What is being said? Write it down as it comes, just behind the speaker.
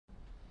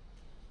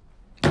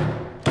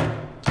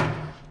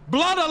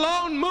Blood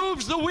alone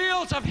moves the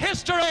wheels of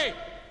history.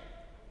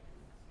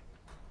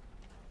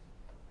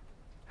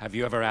 Have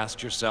you ever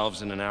asked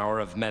yourselves in an hour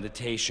of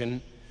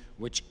meditation,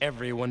 which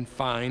everyone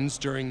finds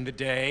during the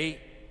day,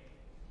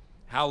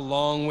 how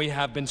long we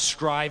have been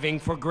striving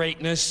for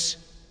greatness?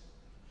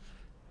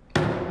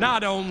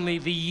 Not only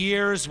the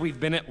years we've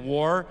been at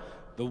war,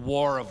 the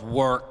war of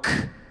work,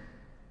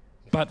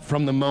 but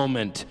from the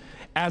moment,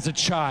 as a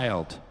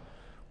child,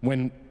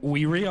 when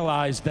we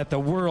realized that the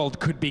world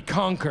could be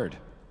conquered.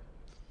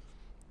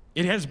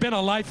 It has been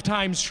a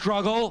lifetime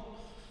struggle,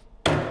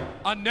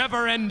 a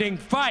never-ending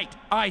fight,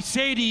 I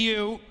say to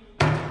you,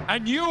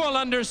 and you will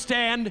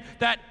understand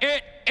that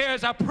it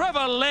is a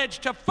privilege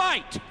to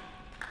fight.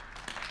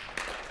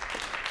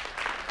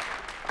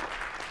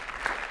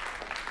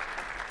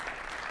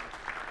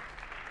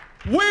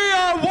 We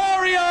are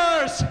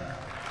warriors!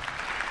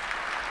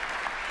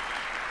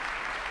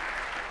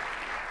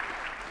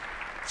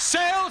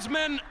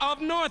 Salesmen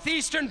of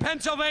northeastern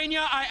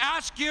Pennsylvania, I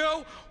ask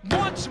you,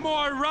 once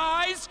more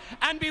rise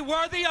and be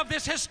worthy of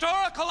this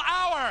historical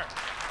hour.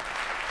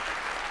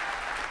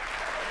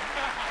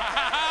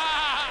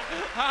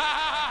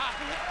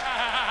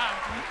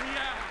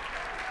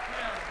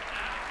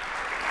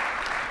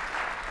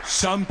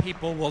 Some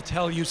people will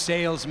tell you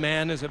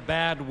salesman is a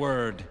bad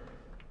word.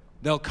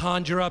 They'll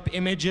conjure up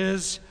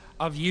images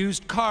of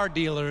used car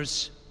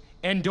dealers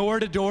and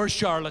door-to-door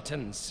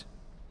charlatans.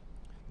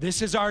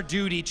 This is our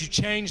duty to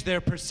change their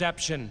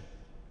perception.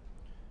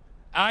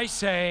 I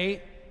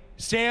say,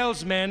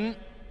 salesmen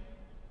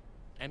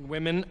and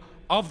women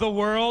of the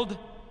world,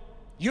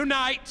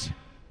 unite.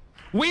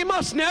 We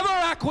must never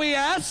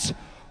acquiesce,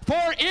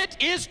 for it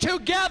is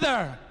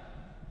together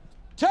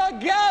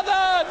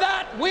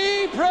that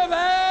we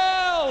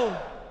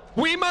prevail.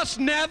 We must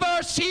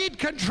never cede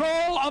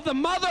control of the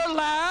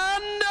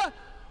motherland,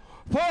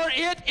 for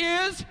it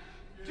is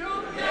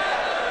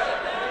together